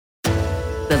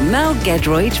The Mel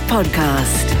Gedroych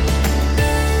Podcast.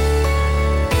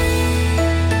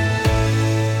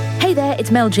 Hey there,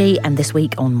 it's Mel G, and this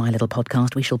week on my little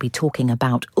podcast we shall be talking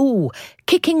about,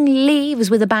 kicking leaves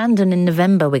with abandon in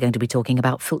November. We're going to be talking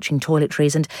about filching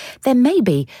toiletries, and there may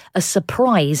be a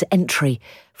surprise entry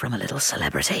from a little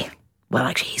celebrity. Well,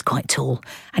 actually, he's quite tall,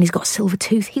 and he's got a silver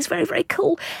tooth. He's very, very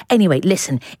cool. Anyway,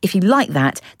 listen, if you like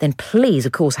that, then please,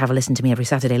 of course, have a listen to me every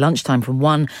Saturday lunchtime from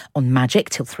 1 on Magic,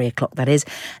 till 3 o'clock, that is.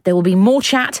 There will be more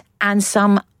chat and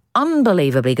some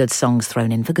unbelievably good songs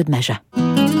thrown in for good measure.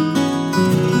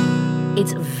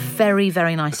 It's very,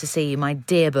 very nice to see you, my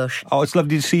dear Bush. Oh, it's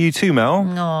lovely to see you too, Mel.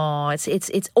 Oh,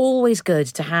 it's always good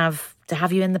to have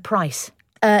you in the price.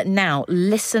 Now,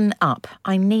 listen up.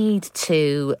 I need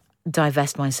to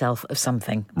divest myself of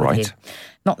something with Right. you.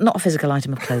 Not a physical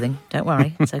item of clothing, don't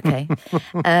worry, it's okay.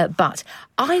 But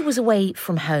I was away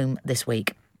from home this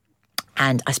week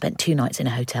and I spent 2 nights in a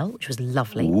hotel, which was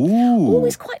lovely. Ooh.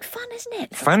 Always quite fun, isn't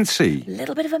it? Fancy. A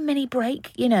little bit of a mini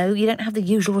break, you know, you don't have the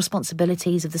usual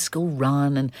responsibilities of the school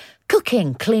run and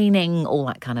cooking, cleaning, all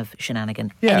that kind of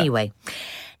shenanigan. Yeah. Anyway,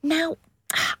 now,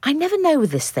 I never know with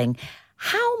this thing,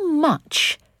 how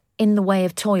much in the way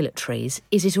of toiletries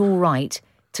is it all right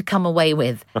to come away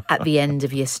with at the end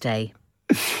of your stay?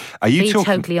 Are you Be talking,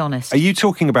 totally honest. Are you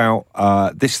talking about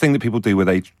this thing that people do where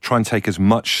they try and take as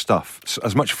much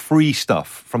free stuff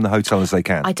from the hotel as they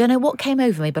can? I don't know what came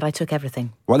over me, but I took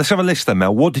everything. Well, let's have a list then,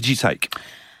 Mel. What did you take?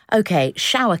 Okay,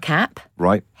 shower cap,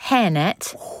 Right.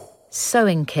 hairnet,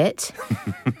 sewing kit,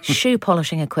 shoe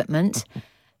polishing equipment,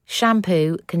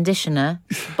 shampoo, conditioner,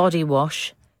 body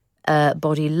wash,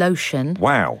 body lotion,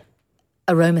 Wow.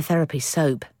 aromatherapy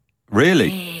soap. Really?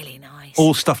 Really nice.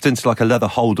 All stuffed into like a leather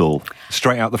holdall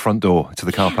straight out the front door to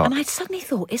the car park. And I suddenly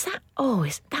thought,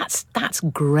 that's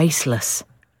graceless.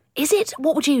 Is it?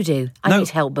 What would you do? I need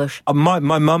help, Bush. My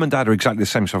mum and dad are exactly the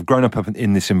same, so I've grown up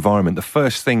in this environment. The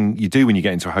first thing you do when you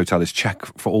get into a hotel is check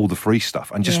for all the free stuff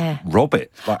and just rob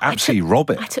it. Like, absolutely rob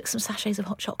it. I took some sachets of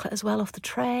hot chocolate as well off the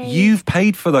tray. You've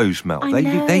paid for those, Mel.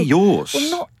 They're yours.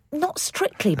 Well, not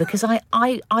strictly, because I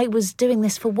was doing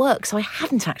this for work, so I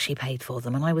hadn't actually paid for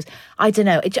them, and I don't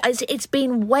know, it's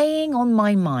been weighing on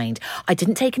my mind. I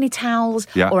didn't take any towels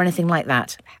or anything like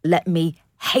that. Let me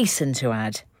hasten to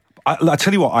add. I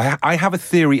tell you what, I have a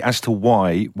theory as to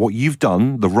why what you've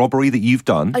done, the robbery that you've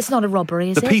done... It's not a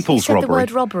robbery, is it? The people's you said robbery. the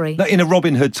word robbery. In a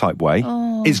Robin Hood type way,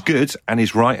 is good and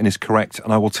is right and is correct,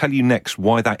 and I will tell you next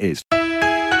why that is.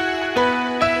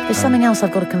 There's something else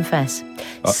I've got to confess.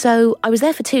 So I was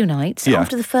there for 2 nights. Yeah.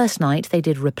 After the first night, they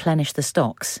did replenish the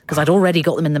stocks, because I'd already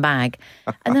got them in the bag.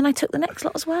 And then I took the next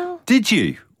lot as well. Did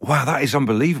you? Wow, that is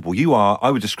unbelievable. You are,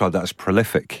 I would describe that as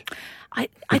prolific.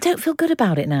 I don't feel good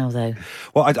about it now, though.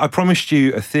 Well, I promised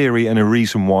you a theory and a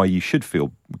reason why you should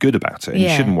feel good about it and you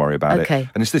shouldn't worry about it.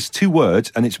 And it's this 2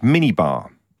 words, and it's minibar.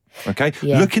 Okay?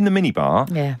 Yeah. Look in the minibar.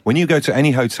 Yeah. When you go to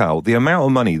any hotel, the amount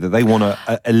of money that they want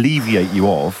to alleviate you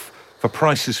of for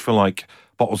prices for like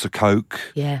bottles of Coke,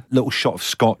 little shot of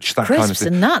scotch, that kind of thing. Crisps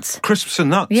and nuts. Crisps and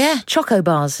nuts. Yeah, choco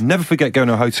bars. Never forget going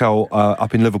to a hotel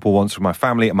up in Liverpool once with my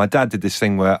family, and my dad did this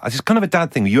thing where, it's kind of a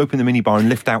dad thing, where you open the minibar and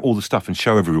lift out all the stuff and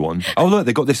show everyone, oh look,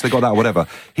 they got this, they got that, whatever.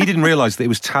 He didn't realise that it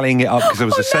was tallying it up because there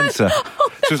was a sensor. So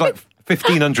it was like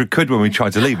 1,500 quid when we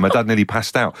tried to leave. My dad nearly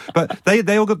passed out. But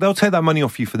they'll take that money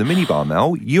off you for the minibar,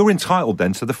 Mel. You're entitled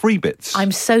then to the free bits.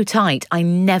 I'm so tight, I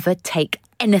never take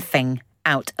anything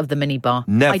out of the minibar.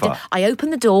 Never. I open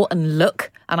the door and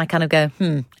look, and I kind of go,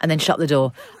 and then shut the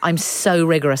door. I'm so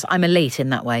rigorous. I'm elite in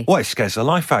that way. Well, it scares the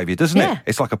life out of you, doesn't it?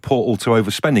 It's like a portal to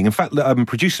overspending. In fact,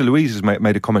 producer Louise has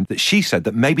made a comment that she said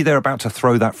that maybe they're about to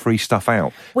throw that free stuff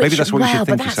out. Maybe that's what you should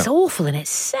think but that's yourself. awful in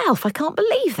itself. I can't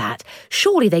believe that.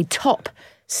 Surely they top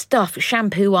stuff,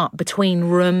 shampoo up between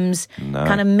rooms. No.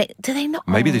 Kind of do they not?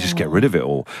 Maybe they just get rid of it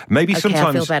all. Maybe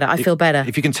sometimes... I feel better.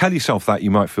 If you can tell yourself that,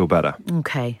 you might feel better.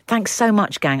 Okay. Thanks so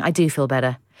much, gang. I do feel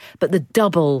better. But the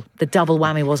double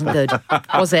whammy wasn't good,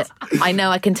 was it? I know,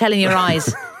 I can tell in your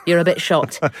eyes. You're a bit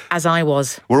shocked, as I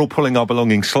was. We're all pulling our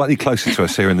belongings slightly closer to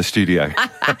us here in the studio.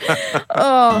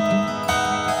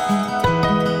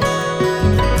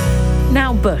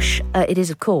 Now, Bush, it is,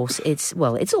 of course, it's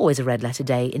always a red letter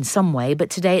day in some way, but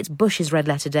today it's Bush's red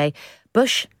letter day.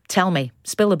 Bush, tell me,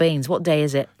 spill the beans, what day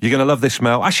is it? You're going to love this,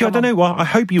 Mel. Actually, I don't know why. I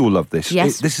hope you will love this.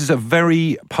 Yes. This is a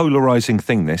very polarising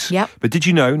thing, this. Yep. But did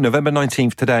you know November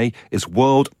 19th today is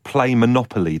World Play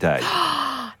Monopoly Day?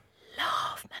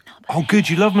 Oh, good.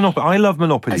 You love Monopoly. I love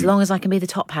Monopoly. As long as I can be the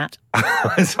top hat.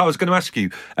 So I was going to ask you,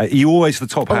 are you always the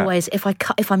top hat? Always.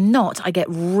 If I'm not, I get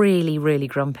really, really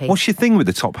grumpy. What's your thing with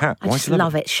the top hat? I just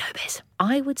love it. Showbiz.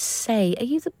 I would say, are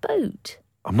you the boat?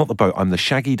 I'm not the boat, I'm the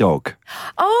shaggy dog.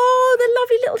 Oh, the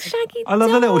lovely little shaggy dog. I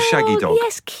love the little shaggy dog.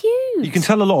 Yes, cute. You can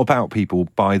tell a lot about people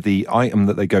by the item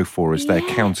that they go for as their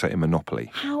counter in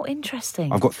Monopoly. How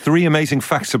interesting. I've got 3 amazing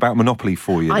facts about Monopoly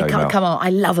for you, though, Mel. Come on, I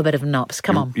love a bit of nops.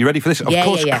 Come on. You ready for this? Of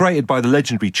course, created by the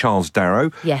legendary Charles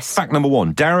Darrow. Yes. Fact number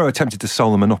 1. Darrow attempted to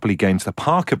sell the Monopoly game to the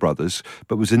Parker brothers,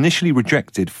 but was initially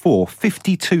rejected for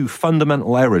 52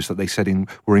 fundamental errors that they said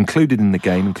were included in the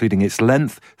game, including its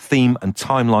length, theme, and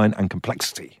timeline and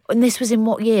complexity. And this was in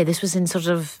what year? This was in sort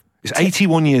of... It's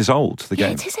 81 years old, the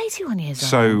game. It is 81 years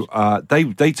old. So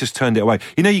they just turned it away.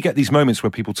 You know, you get these moments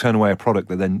where people turn away a product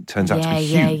that then turns out to be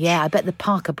huge. Yeah. I bet the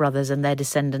Parker brothers and their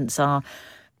descendants are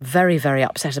very, very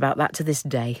upset about that to this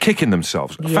day. Kicking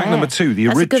themselves. Yeah. Fact number 2.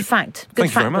 That's a good fact.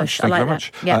 Thank you very much. Bush. I like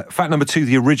much. That. Yeah. Fact number 2.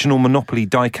 The original Monopoly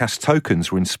die-cast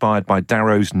tokens were inspired by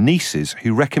Darrow's nieces,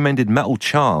 who recommended metal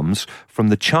charms from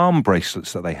the charm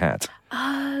bracelets that they had.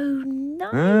 Oh,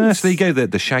 nice. So there you go.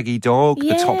 The shaggy dog,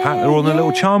 the top hat, they're all on the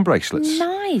little charm bracelets.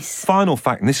 Nice. Final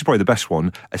fact, and this is probably the best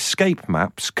one, escape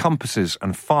maps, compasses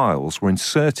and files were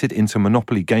inserted into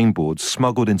Monopoly game boards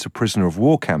smuggled into prisoner of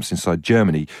war camps inside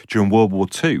Germany during World War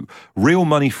II. Real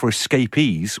money for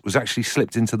escapees was actually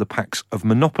slipped into the packs of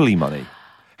Monopoly money.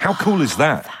 How cool is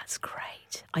that? That's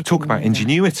great. Talk about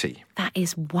ingenuity. That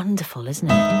is wonderful,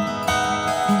 isn't it?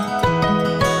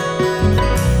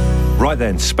 Right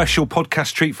then, special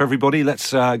podcast treat for everybody.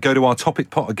 Let's go to our topic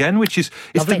pot again, which is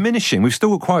diminishing. We've still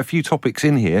got quite a few topics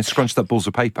in here, scrunched up balls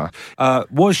of paper.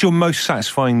 What's your most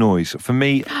satisfying noise? For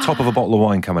me, top of a bottle of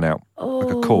wine coming out,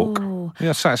 like a cork.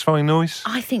 Yeah, satisfying noise?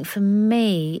 I think for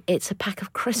me, it's a pack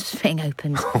of crisps being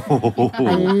opened.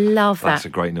 I love that. That's a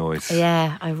great noise.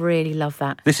 Yeah, I really love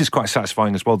that. This is quite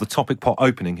satisfying as well. The topic pot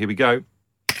opening. Here we go.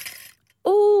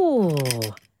 Ooh.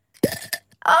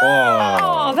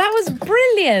 Oh, that was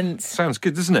brilliant. Sounds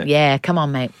good, doesn't it? Yeah, come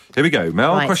on, mate. Here we go.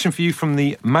 Mel, Right. Question for you from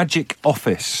the Magic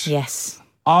Office. Yes.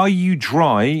 Are you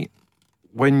dry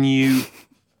when you...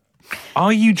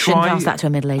 Shouldn't ask that to a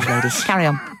middle-aged lady. Carry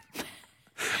on.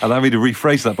 Allow me to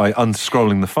rephrase that by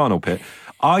unscrolling the final bit.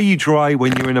 Are you dry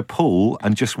when you're in a pool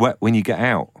and just wet when you get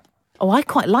out? Oh, I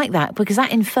quite like that because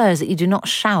that infers that you do not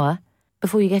shower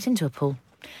before you get into a pool.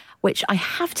 Which I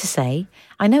have to say,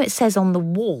 I know it says on the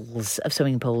walls of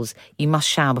swimming pools, you must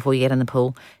shower before you get in the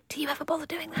pool. Do you ever bother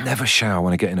doing that? Never shower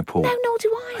when I get in a pool. No, nor do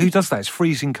I. Who does that? It's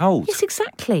freezing cold. Yes,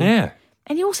 exactly. Yeah.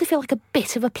 And you also feel like a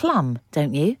bit of a plum,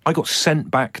 don't you? I got sent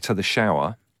back to the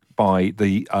shower by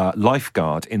the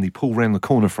lifeguard in the pool round the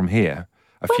corner from here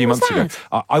a few months ago.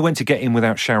 I went to get in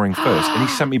without showering first, and he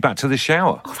sent me back to the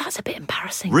shower. Oh, that's a bit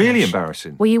embarrassing. Really Gosh.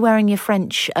 embarrassing. Were you wearing your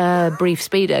French brief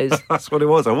Speedos? That's what it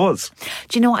was. I was.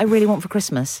 Do you know what I really want for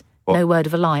Christmas? What? No word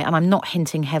of a lie. And I'm not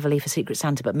hinting heavily for Secret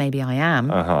Santa, but maybe I am.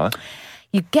 Uh-huh.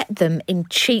 You get them in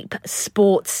cheap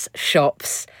sports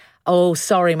shops. Oh,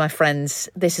 sorry, my friends.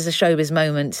 This is a showbiz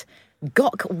moment.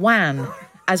 Gok Wan,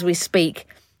 as we speak,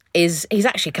 he's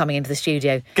actually coming into the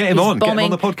studio. Get him on the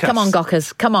podcast. Come on,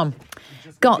 Gokkers. Come on.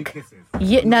 Gok.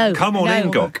 No. Come on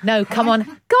in, Gok. No, come on.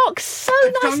 Gok, so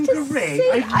nice to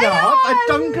see. I love a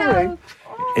dungaree.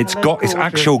 It's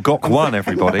actual Gok One,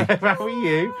 everybody. How are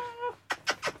you?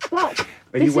 Look,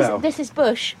 Are you well? This is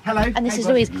Bush. Hello. And this Hey, is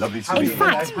Bush. Louise. Lovely to In meet you.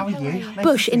 fact, How are you? Nice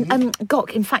Bush, to see you.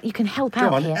 Gok, in fact, you can help Go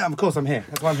out on. here. Yeah, of course I'm here.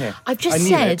 That's why I'm here. I've just I knew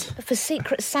said it. for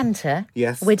Secret Santa,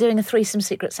 Yes. we're doing a threesome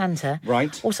Secret Santa.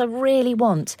 Right. Also, I really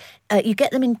want, you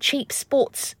get them in cheap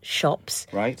sports shops.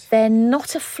 Right. They're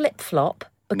not a flip-flop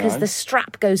because No. the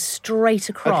strap goes straight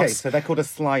across. Okay, so they're called a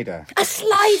slider. A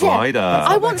slider! Slider. That's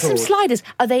I what want they're some called. sliders.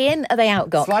 Are they in? Are they out,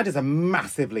 Gok? Sliders are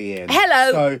massively in.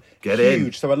 Hello. So Get in.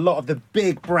 huge. So a lot of the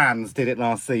big brands did it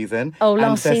last season. Oh, and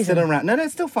last they're season. Still around. No,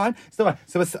 it's still fine. Still fine.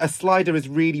 So a slider is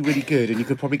really, really good, and you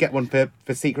could probably get one for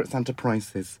Secret Santa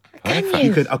prices. Can You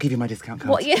you? could. I'll give you my discount code.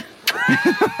 What you?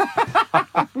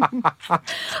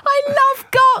 I love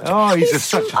Gok. Oh, he's just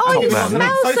such a top he man, isn't he?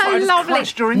 smells So so sorry, I just lovely.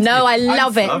 crushed your interview. No, I I'm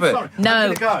love it. so Love it. sorry. No,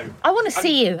 I'm gonna go. I want to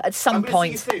see you at some I'm gonna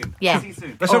point. See you soon. Yeah. See you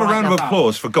soon. Let's have a All round right, of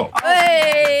applause for Gok.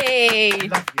 Hey!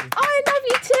 Love you. I love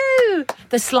you too.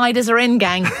 The sliders are in,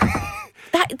 gang.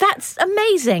 That's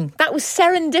amazing. That was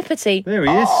serendipity. There he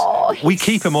is. Oh, We he's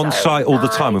keep him on so site all the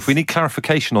time. nice. If we need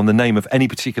clarification on the name of any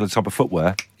particular type of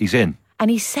footwear, he's in. And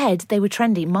he said they were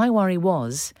trendy. My worry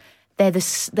was they're the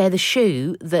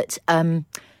shoe that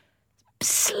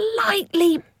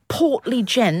slightly portly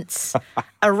gents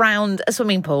around a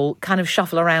swimming pool kind of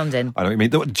shuffle around in. I know what you mean.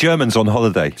 The Germans on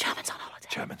holiday. Germans on holiday.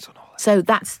 Germans on holiday. So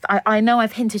that's, I know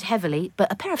I've hinted heavily,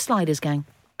 but a pair of sliders, gang.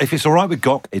 If it's all right with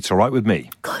Gok, it's all right with me.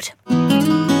 Good.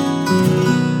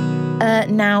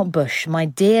 Now, Bush, my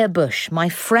dear Bush, my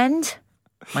friend,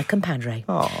 my compadre.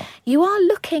 Oh. You are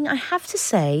looking, I have to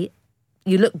say,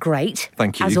 you look great.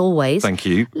 Thank you. As always. Thank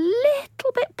you.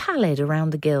 Little bit pallid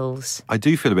around the gills. I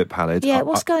do feel a bit pallid. Yeah,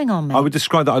 what's going on, mate? I would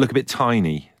describe that I look a bit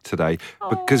tiny today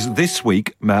because this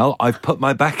week, Mel, I've put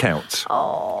my back out.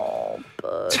 Oh,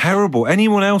 Bush. Terrible.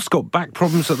 Anyone else got back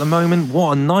problems at the moment?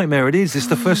 What a nightmare it is. It's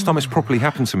the first time it's properly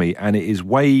happened to me, and it is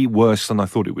way worse than I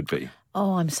thought it would be.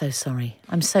 Oh, I'm so sorry.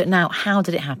 Now, how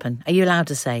did it happen? Are you allowed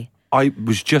to say? I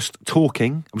was just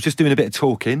talking. I was just doing a bit of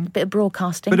talking. Bit of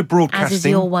broadcasting. As is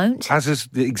your wont.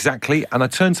 Exactly. And I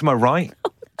turned to my right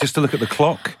just to look at the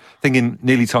clock, thinking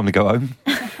nearly time to go home.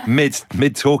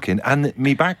 Mid talking, and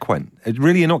me back went. It's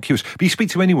really innocuous. But you speak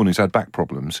to anyone who's had back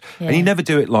problems, and you never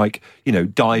do it like,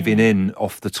 diving in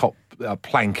off the top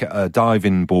plank at a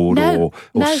diving board or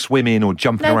swimming or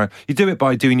jumping around. You do it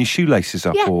by doing your shoelaces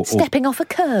up or stepping off a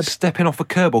curb. Stepping off a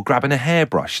curb or grabbing a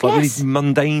hairbrush, like really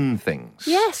mundane things.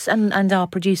 Yes, and our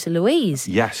producer Louise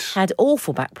had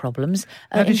awful back problems.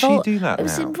 How did she do that? It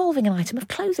was involving an item of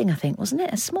clothing, I think, wasn't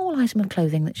it? A small item of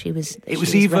clothing that she was It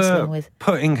was either wrestling with.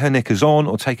 Putting her knickers on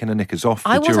or taking her knickers off.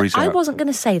 I wasn't going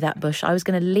to say that, Bush. I was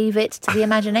going to leave it to the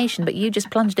imagination, but you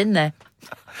just plunged in there.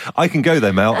 I can go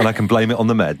there, Mel, and I can blame it on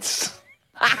the meds.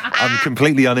 I'm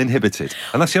completely uninhibited.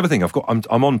 And that's the other thing.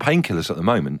 I'm on painkillers at the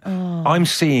moment. Oh. I'm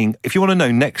seeing, if you want to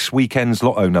know next weekend's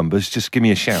lotto numbers, just give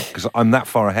me a shout, because I'm that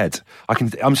far ahead.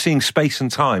 I'm seeing space and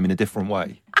time in a different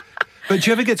way. But do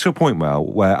you ever get to a point, Mel,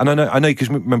 where, and I know because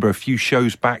remember a few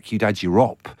shows back, you'd had your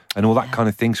op and all that kind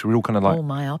of thing, so we're all kind of like... Oh,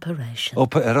 my operation.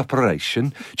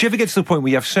 Operation. Do you ever get to the point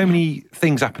where you have so many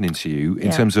things happening to you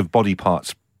in terms of body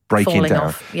parts breaking falling down?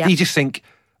 off, You just think,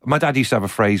 my dad used to have a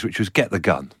phrase which was, get the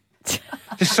gun.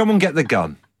 Just someone get the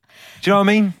gun. Do you know what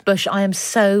I mean? Bush, I am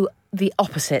so the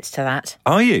opposite to that.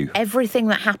 Are you? Everything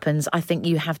that happens, I think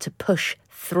you have to push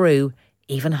through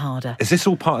even harder. Is this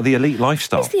all part of the elite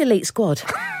lifestyle? It's the elite squad.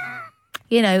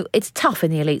 It's tough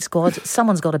in the elite squad.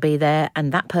 Someone's got to be there,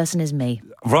 and that person is me.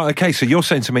 Right, okay, so you're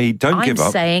saying to me, don't give up.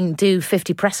 I'm saying do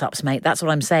 50 press-ups, mate. That's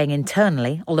what I'm saying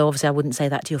internally, although obviously I wouldn't say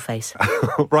that to your face.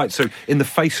 Right, so in the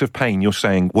face of pain, you're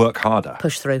saying work harder.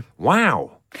 Push through.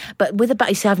 Wow. But with a back,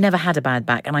 you see, I've never had a bad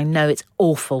back, and I know it's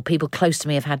awful. People close to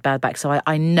me have had bad back, so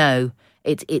I know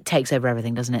it takes over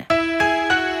everything, doesn't it?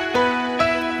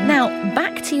 Now,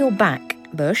 back to your back,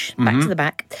 Bush. Back to the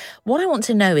back. What I want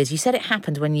to know is, you said it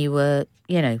happened when you were,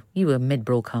 you were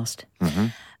mid-broadcast. Mm-hmm.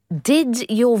 Did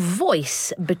your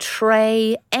voice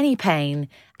betray any pain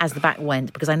as the back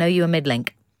went? Because I know you were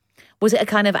mid-link. Was it a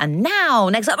kind of, and now,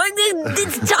 next up,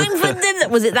 it's time for dinner?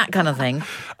 Was it that kind of thing?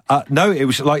 No, it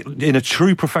was like in a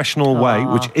true professional way,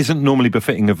 which isn't normally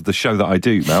befitting of the show that I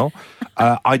do, Mel.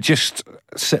 I just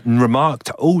sat and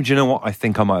remarked, do you know what? I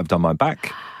think I might have done my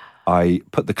back. I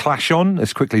put the Clash on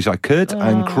as quickly as I could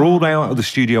and crawled out of the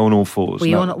studio on all fours. Were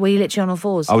you literally on all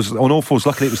fours? I was on all fours.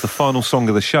 Luckily, it was the final song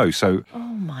of the show. So, oh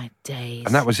my days!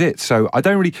 And that was it. So I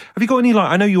don't really. Have you got any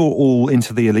I know you're all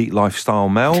into the elite lifestyle,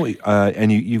 Mel,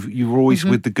 and you were always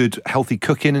with the good, healthy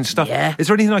cooking and stuff. Yeah. Is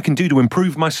there anything I can do to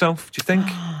improve myself? Do you think?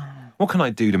 What can I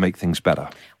do to make things better?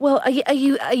 Well, are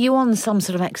you on some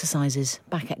sort of exercises,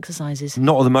 back exercises?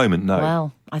 Not at the moment, no.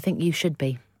 Well, I think you should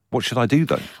be. What should I do,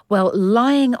 though? Well,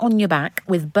 lying on your back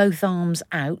with both arms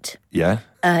out. Yeah.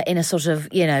 In a sort of,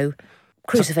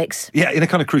 crucifix. Yeah, in a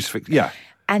kind of crucifix, yeah.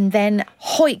 And then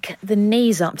hoik the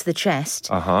knees up to the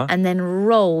chest. Uh-huh. And then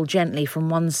roll gently from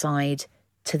one side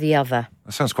to the other.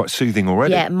 That sounds quite soothing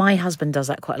already. Yeah, my husband does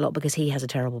that quite a lot because he has a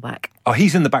terrible back. Oh,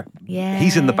 he's in the back. Yeah.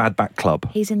 He's in the bad back club.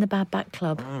 He's in the bad back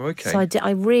club. Oh, okay. So I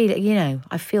really,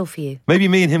 I feel for you. Maybe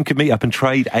me and him could meet up and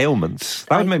trade ailments.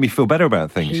 That would make me feel better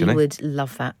about things, He would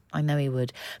love that. I know he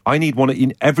would. I need one.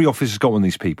 Every office has got one of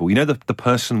these people. You know, the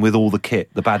person with all the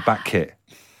kit, the bad back kit.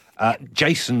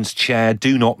 Jason's chair,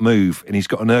 do not move, and he's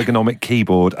got an ergonomic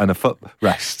keyboard and a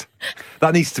footrest.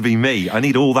 That needs to be me. I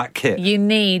need all that kit. You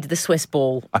need the Swiss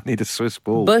ball. I need a Swiss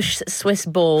ball. Bush Swiss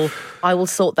ball. I will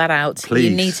sort that out. Please.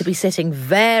 You need to be sitting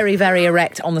very, very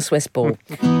erect on the Swiss ball.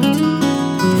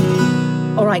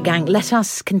 All right, gang, let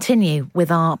us continue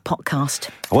with our podcast.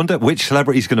 I wonder which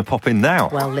celebrity's going to pop in now.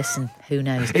 Well, listen, who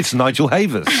knows? It's Nigel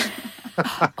Havers.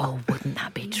 Oh, wouldn't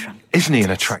that be true? Isn't he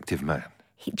an attractive man?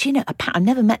 Do you know, I've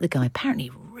never met the guy.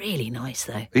 Apparently really nice,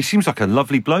 though. He seems like a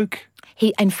lovely bloke.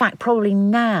 In fact, probably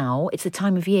now, it's the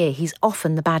time of year, he's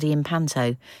often the baddie in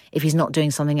Panto. If he's not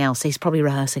doing something else, he's probably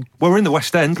rehearsing. Well, we're in the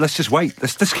West End. Let's just wait.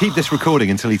 Let's just keep this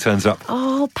recording until he turns up.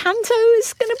 Oh, Panto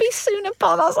is going to be soon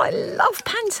upon us. I love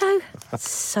Panto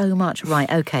so much.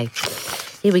 Right, okay.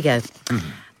 Here we go.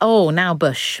 Oh, now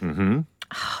Bush. Mm-hmm.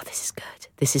 Oh, this is good.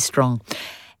 This is strong.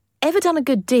 Ever done a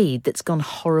good deed that's gone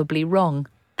horribly wrong?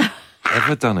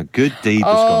 ever done a good deed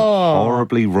that's gone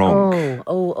horribly wrong?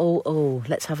 Oh.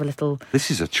 Let's have a little...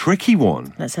 This is a tricky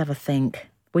one. Let's have a think.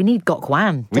 We need Gok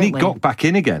Wan, We need Gok back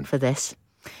in again. for this.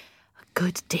 A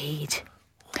good deed.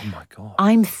 Oh, my God.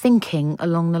 I'm thinking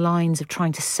along the lines of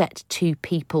trying to set two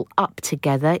people up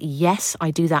together. Yes,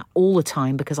 I do that all the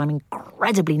time because I'm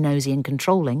incredibly nosy and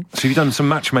controlling. So you've done some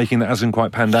matchmaking that hasn't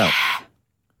quite panned out?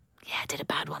 Yeah, I did a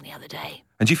bad one the other day.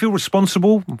 And do you feel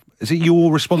responsible? Is it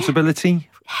your responsibility?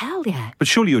 Hell yeah. But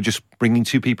surely you're just bringing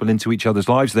two people into each other's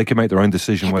lives. They can make their own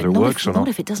decision whether it works or not. Not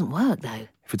if it doesn't work, though.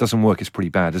 If it doesn't work, it's pretty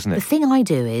bad, isn't The it? thing I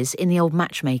do is, in the old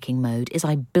matchmaking mode, is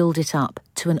I build it up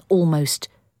to an almost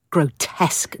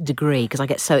grotesque degree because I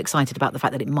get so excited about the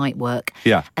fact that it might work.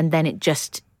 Yeah. And then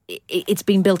it's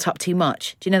been built up too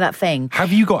much. Do you know that thing?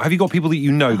 Have you got people that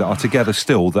you know that are together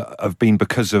still that have been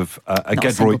because of a Not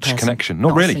a single Gedroich person. connection? Not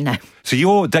Not a really. no. So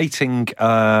your dating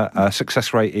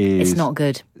success rate is It's not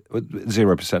good.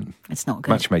 0%. It's not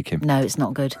good. Matchmaking. No, it's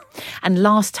not good. And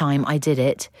last time I did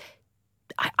it,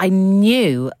 I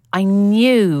knew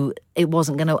it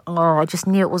wasn't going to, I just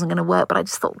knew it wasn't going to work, but I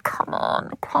just thought, come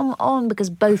on, because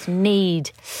both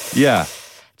need. Yeah.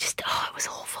 It was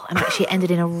awful. And actually it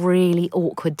ended in a really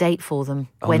awkward date for them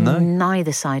when no.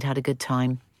 neither side had a good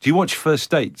time. Do you watch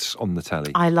First Dates on the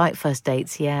telly? I like first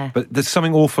dates, yeah. But there's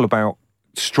something awful about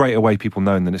straight away people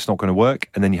knowing that it's not going to work,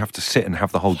 and then you have to sit and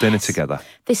have the whole dinner together.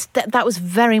 That was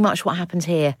very much what happened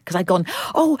here, because I'd gone,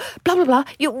 oh, blah, blah, blah,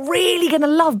 you're really going to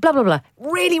love blah, blah, blah,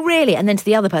 really, really. And then to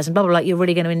the other person, blah, blah, blah, you're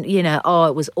really going to,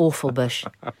 it was awful, Bush.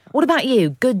 What about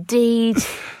you? Good deed?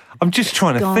 I'm just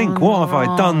trying to think, what have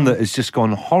I done that has just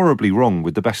gone horribly wrong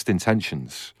with the best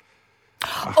intentions?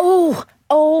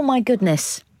 Oh my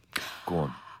goodness. Go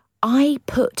on. I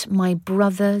put my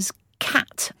brother's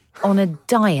cat on a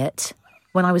diet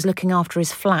when I was looking after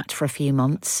his flat for a few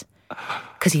months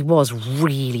because he was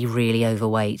really, really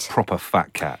overweight. Proper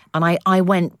fat cat. And I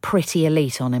went pretty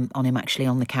elite on him actually,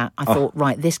 on the cat. I thought,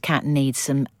 right, this cat needs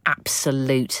some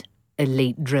absolute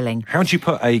elite drilling. How do you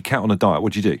put a cat on a diet?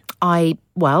 What do you do?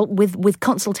 With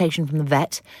consultation from the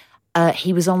vet,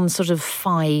 he was on sort of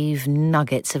 5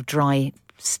 nuggets of dry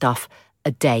stuff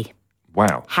a day.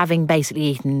 Wow. Having basically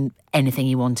eaten anything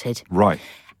he wanted. Right.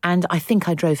 And I think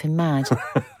I drove him mad.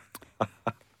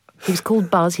 He was called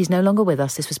Buzz. He's no longer with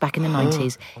us. This was back in the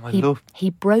 90s. He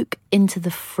broke into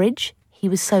the fridge. He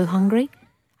was so hungry.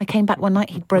 I came back one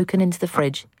night, he'd broken into the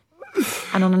fridge.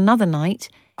 And on another night,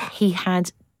 he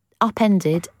had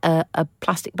upended a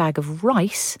plastic bag of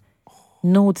rice,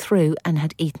 gnawed through, and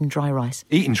had eaten dry rice.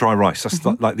 Eating dry rice, that's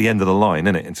like the end of the line,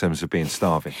 isn't it, in terms of being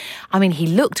starving? I mean, he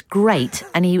looked great,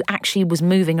 and he actually was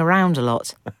moving around a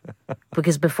lot.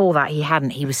 Because before that, he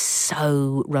hadn't. He was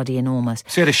so ruddy and enormous.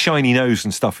 So he had a shiny nose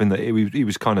and stuff in that. He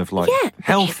was kind of like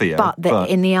healthier. But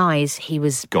in the eyes, he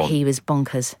was gone. He was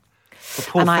bonkers. The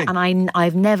poor thing.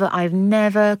 I've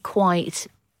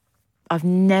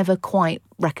never quite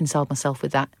reconciled myself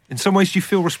with that. In some ways, do you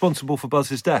feel responsible for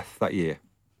Buzz's death that year?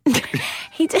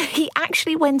 He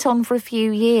actually went on for a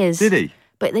few years. Did he?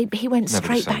 But he went Never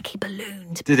straight the same. back. He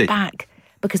ballooned Did he? back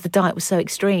because the diet was so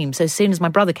extreme. So as soon as my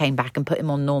brother came back and put him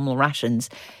on normal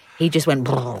rations, he just went,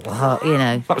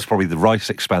 That was probably the rice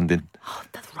expanding. Oh,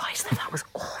 the rice, that was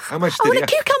awful. How much did and he a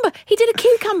cucumber. He did a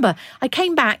cucumber. I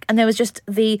came back and there was just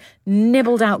the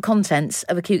nibbled out contents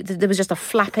of a cucumber. There was just a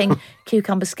flapping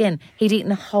cucumber skin. He'd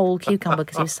eaten a whole cucumber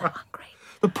because he was so hungry.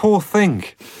 The poor thing.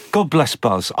 God bless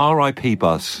Buzz. R.I.P.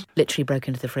 Buzz. Literally broke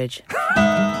into the fridge.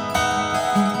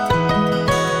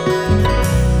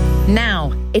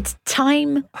 Now, it's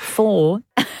time for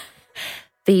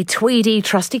the tweedy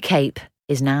trusty cape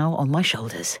is now on my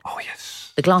shoulders. Oh,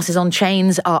 yes. The glasses on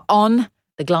chains are on.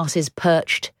 The glasses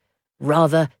perched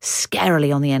rather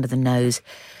scarily on the end of the nose.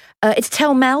 It's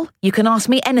Tell Mel. You can ask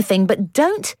me anything, but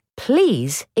don't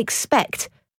please expect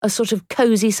a sort of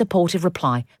cosy, supportive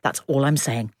reply. That's all I'm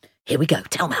saying. Here we go.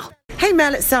 Tell Mel. Hey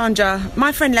Mel, it's Sandra.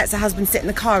 My friend lets her husband sit in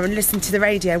the car and listen to the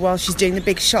radio while she's doing the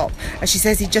big shop, as she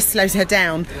says he just slows her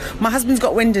down. My husband's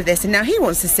got wind of this and now he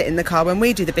wants to sit in the car when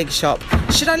we do the big shop.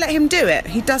 Should I let him do it?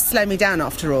 He does slow me down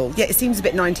after all, yet it seems a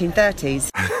bit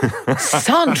 1930s.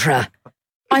 Sandra,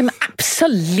 I'm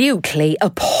absolutely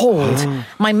appalled.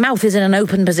 My mouth is in an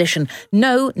open position.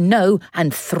 No, no,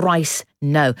 and thrice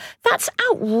no. That's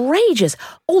outrageous.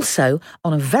 Also,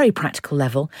 on a very practical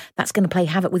level, that's going to play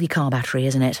havoc with your car battery,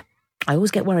 isn't it? I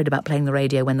always get worried about playing the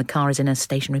radio when the car is in a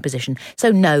stationary position.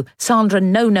 So no, Sandra,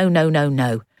 no, no, no, no,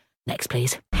 no. Next,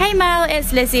 please. Hey Mel,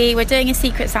 it's Lizzie. We're doing a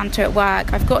Secret Santa at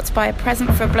work. I've got to buy a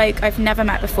present for a bloke I've never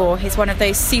met before. He's one of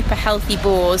those super healthy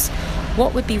boars.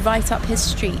 What would be right up his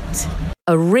street?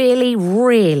 A really,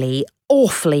 really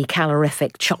awfully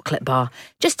calorific chocolate bar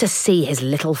just to see his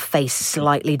little face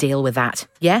slightly deal with that.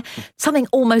 Yeah? Something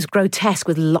almost grotesque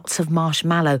with lots of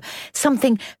marshmallow.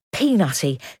 Something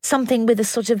peanutty. Something with a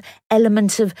sort of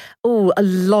element of, a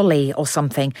lolly or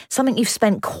something. Something you've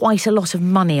spent quite a lot of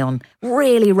money on.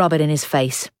 Really rub it in his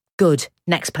face. Good.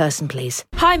 Next person, please.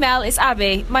 Hi Mel, it's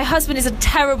Abby. My husband is a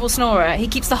terrible snorer. He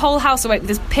keeps the whole house awake with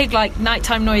his pig-like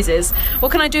nighttime noises.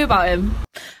 What can I do about him?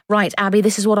 Right, Abby,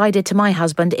 this is what I did to my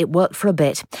husband. It worked for a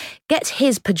bit. Get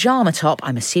his pyjama top,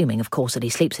 I'm assuming, of course, that he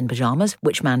sleeps in pyjamas,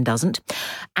 which man doesn't,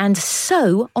 and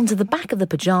sew onto the back of the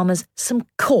pyjamas some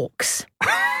corks.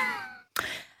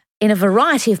 In a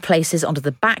variety of places onto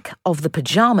the back of the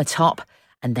pyjama top,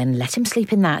 and then let him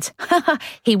sleep in that.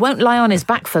 He won't lie on his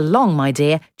back for long, my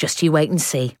dear. Just you wait and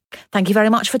see. Thank you very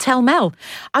much for Tell Mel.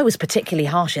 I was particularly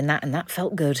harsh in that, and that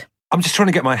felt good. I'm just trying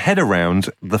to get my head around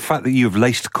the fact that you've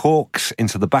laced corks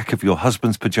into the back of your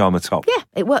husband's pyjama top. Yeah,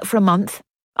 it worked for a month.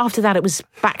 After that, it was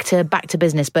back to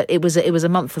business, but it was a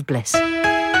month of bliss.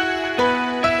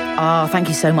 Thank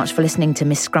you so much for listening to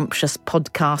Miss Scrumptious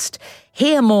podcast.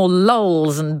 Hear more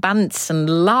lols and bants and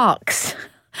larks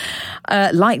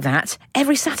like that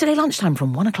every Saturday lunchtime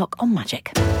from 1 o'clock on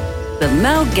Magic. The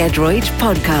Mel Gedroych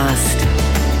Podcast.